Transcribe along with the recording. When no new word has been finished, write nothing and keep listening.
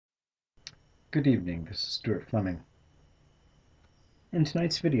Good evening, this is Stuart Fleming. In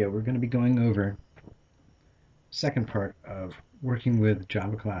tonight's video, we're going to be going over the second part of working with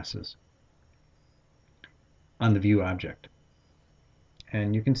Java classes on the view object.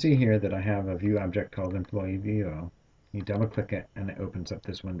 And you can see here that I have a view object called employee VO. You double click it and it opens up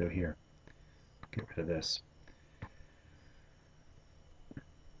this window here. Get rid of this.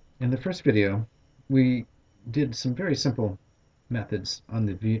 In the first video, we did some very simple methods on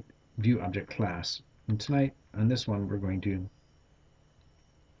the view object class. And tonight, on this one, we're going to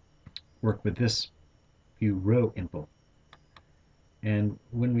work with this ViewRowImpl. And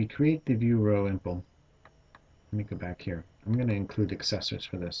when we create the ViewRowImpl, let me go back here. I'm going to include accessors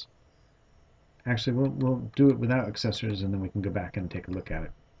for this. Actually, we'll do it without accessors, and then we can go back and take a look at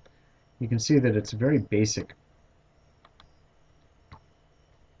it. You can see that it's a very basic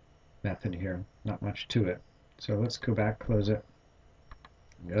method here, not much to it. So let's go back, close it,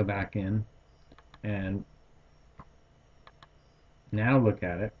 go back in, and now look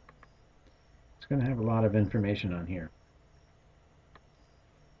at it. It's going to have a lot of information on here.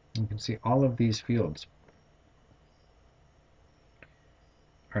 You can see all of these fields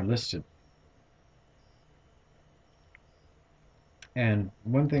are listed. And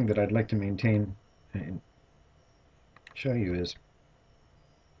one thing that I'd like to maintain and show you is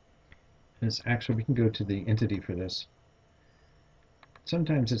actually we can go to the entity for this.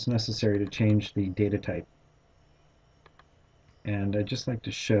 Sometimes it's necessary to change the data type. And I'd just like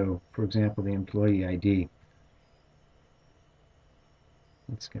to show, for example, the employee ID.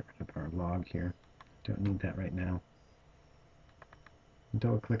 Let's get rid of our log here. Don't need that right now.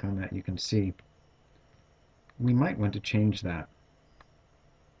 Double click on that, you can see we might want to change that.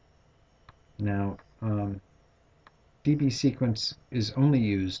 Now, DB sequence is only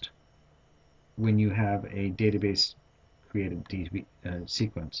used when you have a database created DB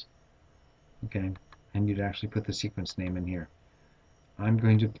sequence. Okay, and you'd actually put the sequence name in here. I'm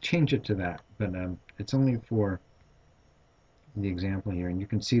going to change it to that, but it's only for the example here, and you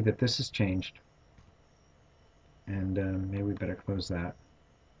can see that this has changed. And maybe we better close that.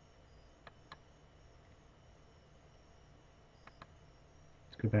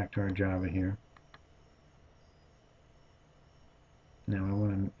 Let's go back to our Java here. Now I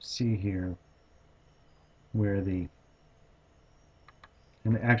want to see here where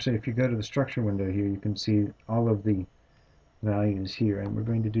and actually if you go to the structure window here, you can see all of the values here, and we're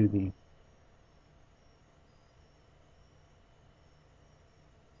going to do the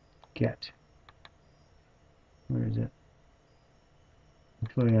get. Where is it?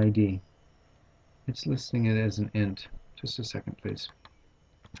 Employee ID. It's listing it as an int. Just a second, please.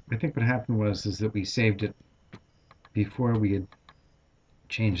 I think what happened was that we saved it before we had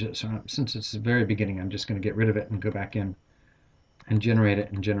changed it. So since it's the very beginning, I'm just going to get rid of it and go back in and generate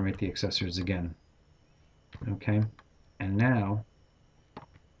it and generate the accessors again. Okay, and now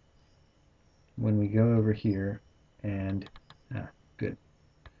when we go over here and good,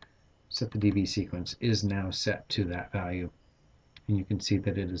 set the DB sequence is now set to that value, and you can see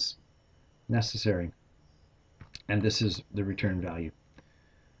that it is necessary, and this is the return value.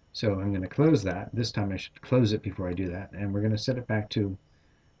 So I'm going to close that. This time I should close it before I do that, and we're going to set it back to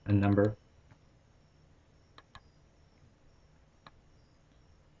a number.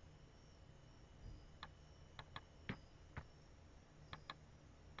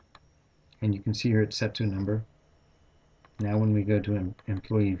 And you can see here it's set to a number. Now when we go to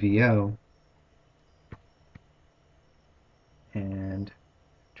employee VO and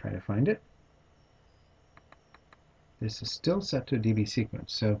try to find it, this is still set to a DB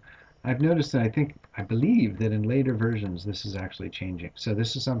sequence. So I've noticed that I believe that in later versions this is actually changing. So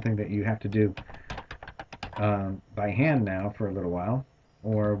this is something that you have to do by hand now for a little while,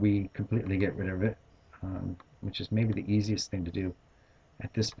 or we completely get rid of it, which is maybe the easiest thing to do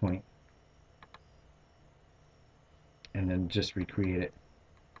at this point, and then just recreate it.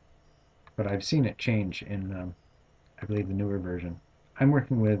 But I've seen it change in, I believe, the newer version. I'm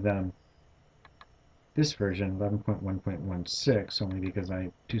working with this version, 11.1.16, only because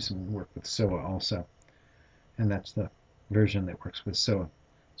I do some work with SOA also. And that's the version that works with SOA.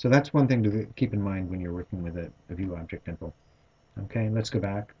 So that's one thing to keep in mind when you're working with a view object impl. Okay, let's go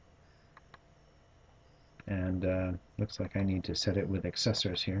back. And looks like I need to set it with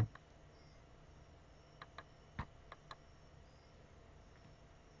accessors here.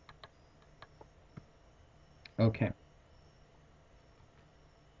 Okay.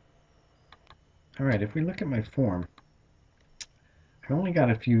 Alright, if we look at my form, I've only got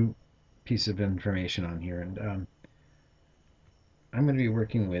a few pieces of information on here, and I'm going to be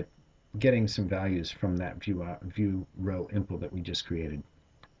working with getting some values from that ViewRowImpl that we just created.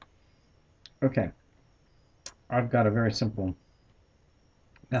 Okay, I've got a very simple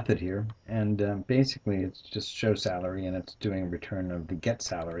method here, and basically it's just show salary, and it's doing a return of the get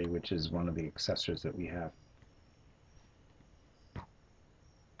salary, which is one of the accessors that we have.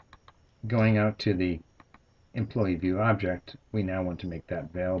 Going out to the employee view object, we now want to make that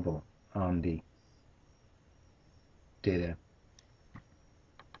available on the data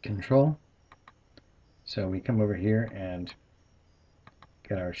control. So we come over here and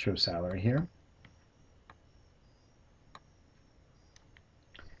get our show salary here.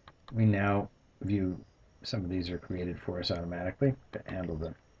 We now view, some of these are created for us automatically to handle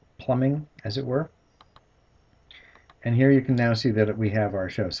the plumbing, as it were. And here you can now see that we have our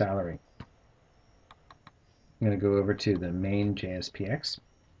show salary. I'm going to go over to the main JSPX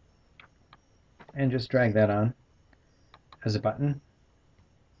and just drag that on as a button.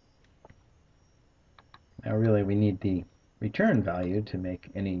 Now really we need the return value to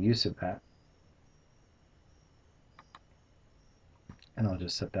make any use of that. And I'll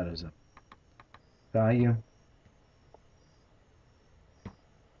just set that as a value.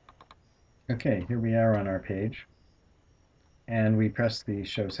 Okay, here we are on our page. And we press the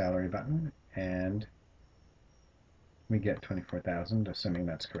show salary button and we get 24,000, assuming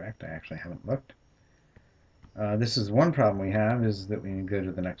that's correct. I actually haven't looked. This is one problem we have, is that when you go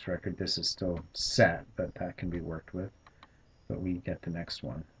to the next record, this is still set, but that can be worked with. But we get the next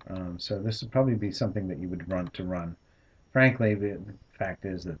one. So this would probably be something that you would want to run. Frankly, the fact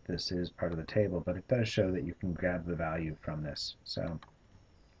is that this is part of the table, but it does show that you can grab the value from this. So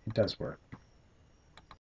it does work.